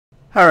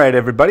All right,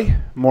 everybody.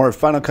 More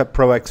Final Cut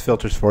Pro X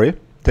filters for you.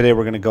 Today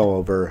we're going to go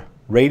over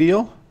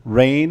Radial,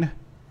 Rain,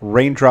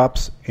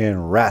 Raindrops, and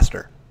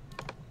Raster.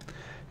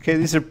 Okay,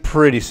 these are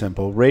pretty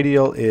simple.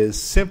 Radial is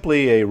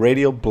simply a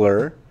radial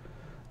blur.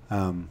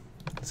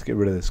 Let's get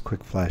rid of this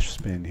quick flash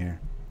spin here.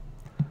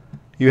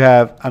 You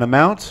have an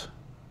amount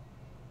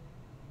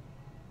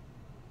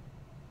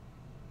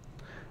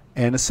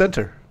and a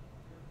center,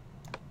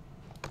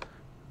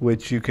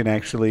 which you can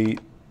actually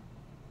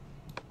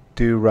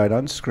do right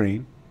on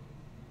screen.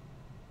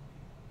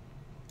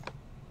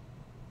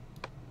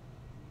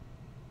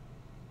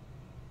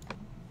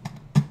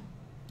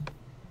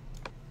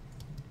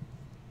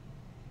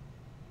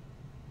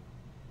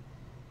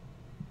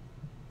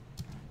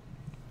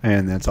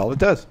 And that's all it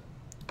does.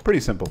 Pretty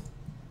simple.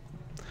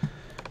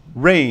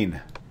 Rain.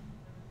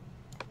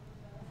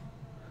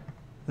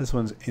 This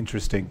one's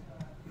interesting.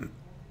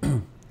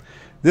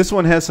 This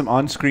one has some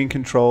on-screen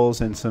controls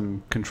and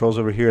some controls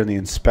over here in the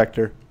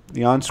inspector.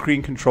 The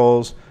on-screen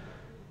controls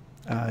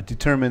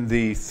determine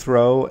the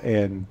throw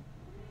and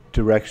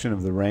direction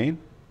of the rain.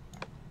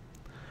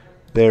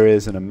 There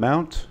is an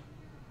amount.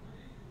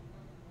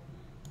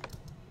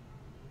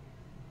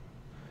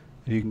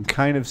 You can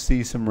kind of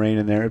see some rain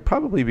in there. It'd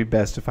probably be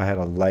best if I had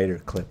a lighter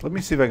clip. Let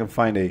me see if I can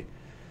find a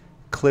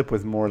clip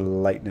with more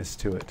lightness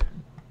to it.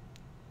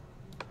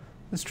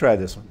 Let's try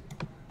this one.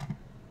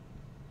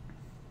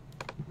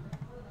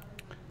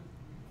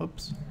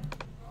 Oops.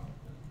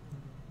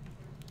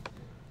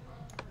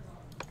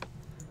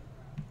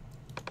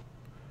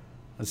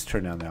 Let's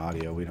turn down the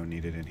audio. We don't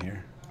need it in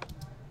here.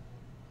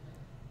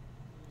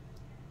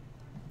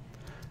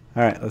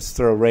 All right, let's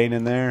throw rain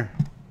in there.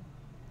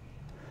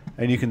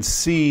 And you can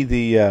see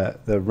the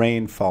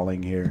rain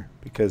falling here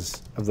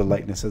because of the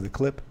lightness of the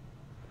clip.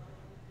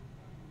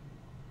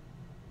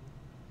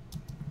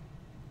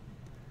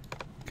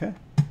 Okay.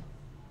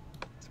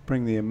 Let's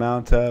bring the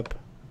amount up.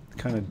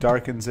 Kind of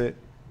darkens it.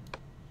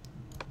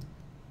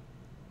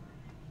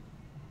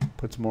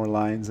 Puts more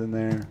lines in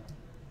there.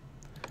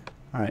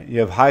 All right. You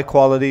have high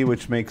quality,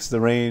 which makes the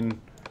rain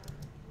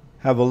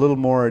have a little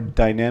more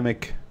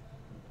dynamic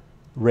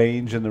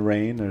range in the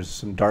rain. There's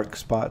some dark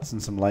spots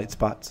and some light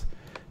spots.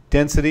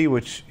 Density,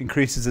 which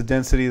increases the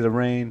density of the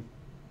rain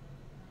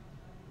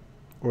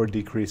or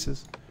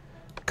decreases.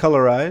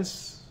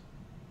 Colorize,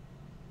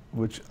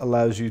 which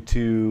allows you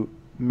to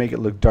make it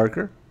look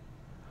darker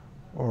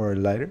or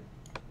lighter.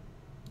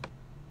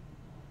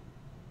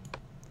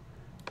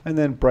 And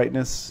then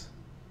brightness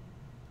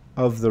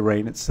of the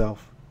rain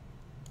itself.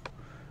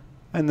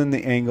 And then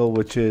the angle,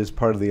 which is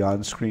part of the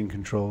on-screen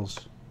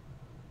controls.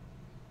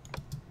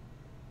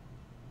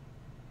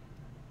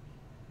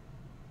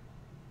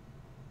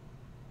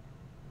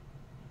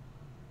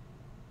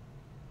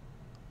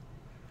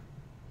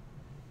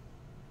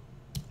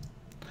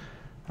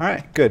 All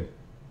right, good.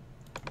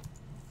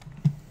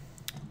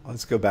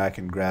 Let's go back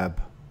and grab.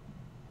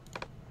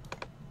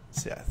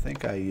 Let's see, I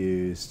think I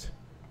used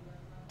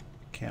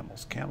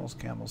camels.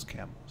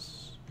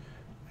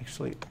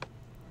 Actually,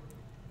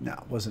 no,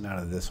 it wasn't out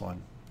of this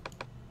one.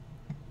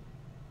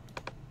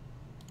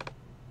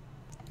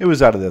 It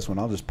was out of this one.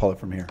 I'll just pull it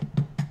from here.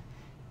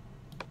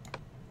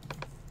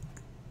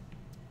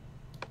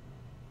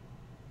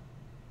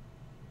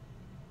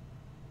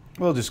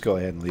 We'll just go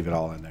ahead and leave it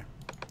all in there.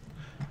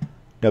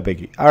 No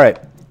biggie. All right,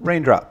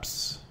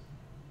 raindrops.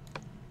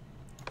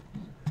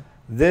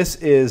 This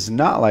is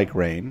not like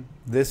rain.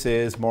 This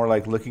is more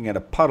like looking at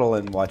a puddle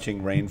and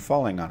watching rain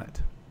falling on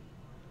it.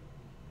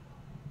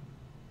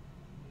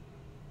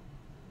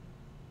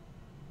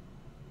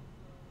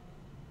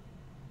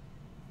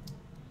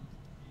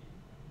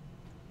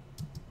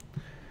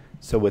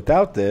 So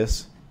without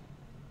this,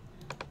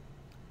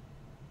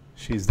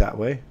 she's that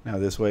way. Now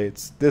this way,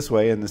 it's this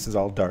way, and this is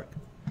all dark.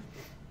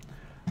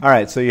 All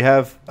right, so you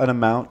have an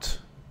amount.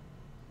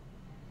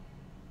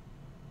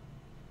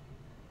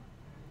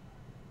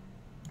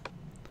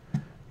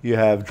 You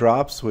have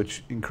drops,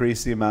 which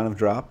increase the amount of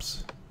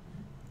drops.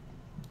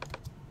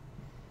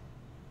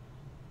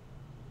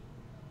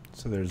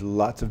 So there's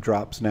lots of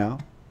drops now.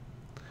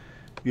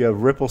 You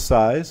have ripple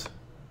size.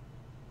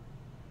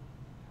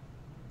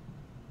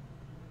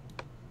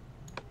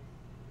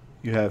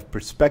 You have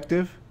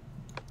perspective,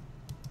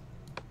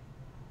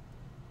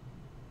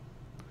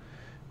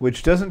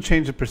 which doesn't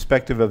change the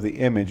perspective of the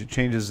image. It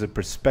changes the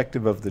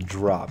perspective of the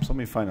drops. Let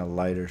me find a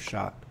lighter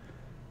shot.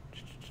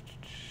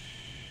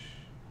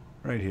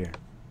 Right here.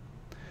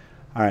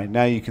 All right,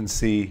 now you can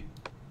see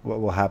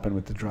what will happen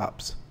with the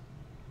drops.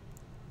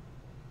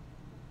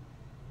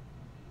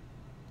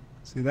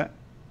 See that?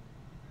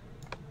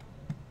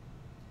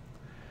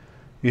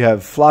 You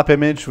have flop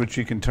image, which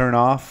you can turn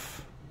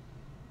off.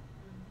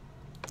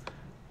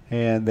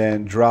 And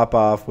then drop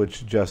off,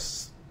 which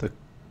adjusts the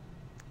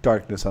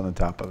darkness on the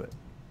top of it.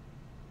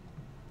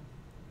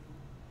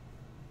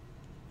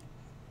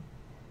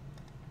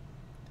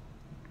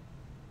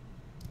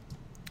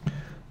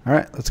 All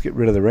right, let's get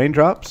rid of the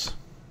raindrops.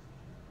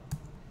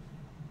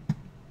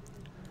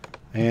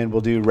 And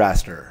we'll do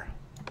raster.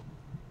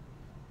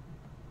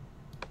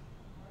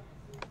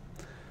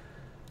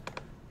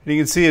 And you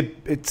can see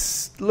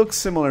it looks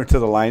similar to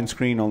the line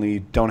screen, only you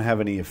don't have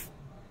any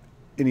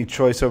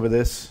choice over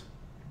this.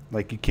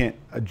 Like you can't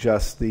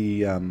adjust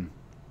the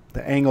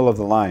angle of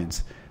the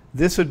lines.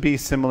 This would be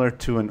similar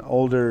to an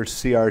older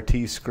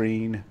CRT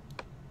screen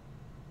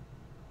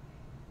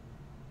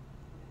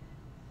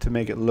to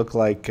make it look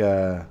like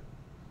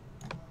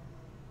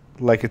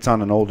it's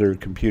on an older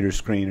computer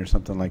screen or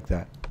something like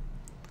that.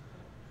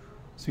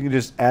 So you can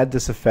just add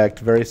this effect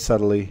very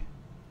subtly.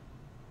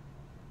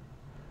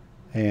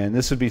 And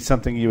this would be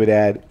something you would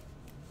add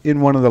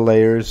in one of the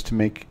layers to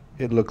make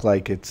it look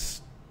like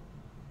it's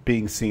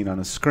being seen on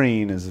a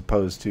screen as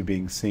opposed to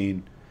being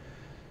seen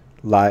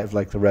live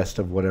like the rest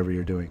of whatever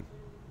you're doing.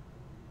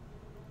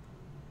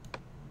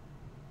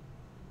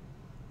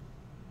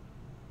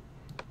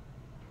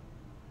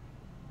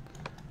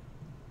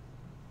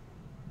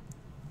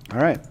 All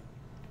right.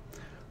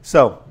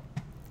 So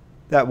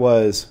that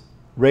was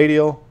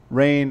Radial,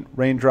 Rain,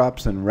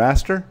 Raindrops, and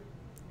Raster.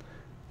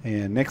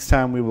 And next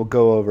time we will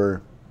go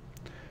over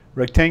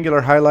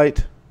rectangular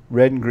highlight,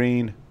 red and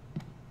green.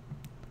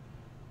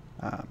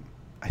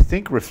 I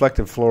think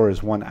reflective floor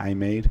is one I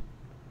made.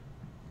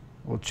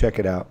 We'll check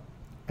it out.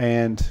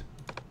 And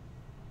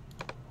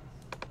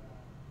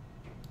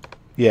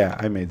yeah,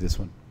 I made this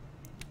one.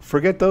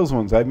 Forget those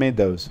ones. I made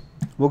those.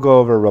 We'll go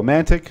over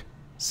romantic,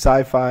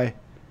 sci-fi,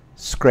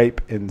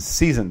 scrape, and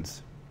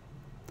seasons.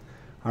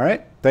 All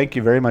right. Thank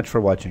you very much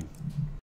for watching.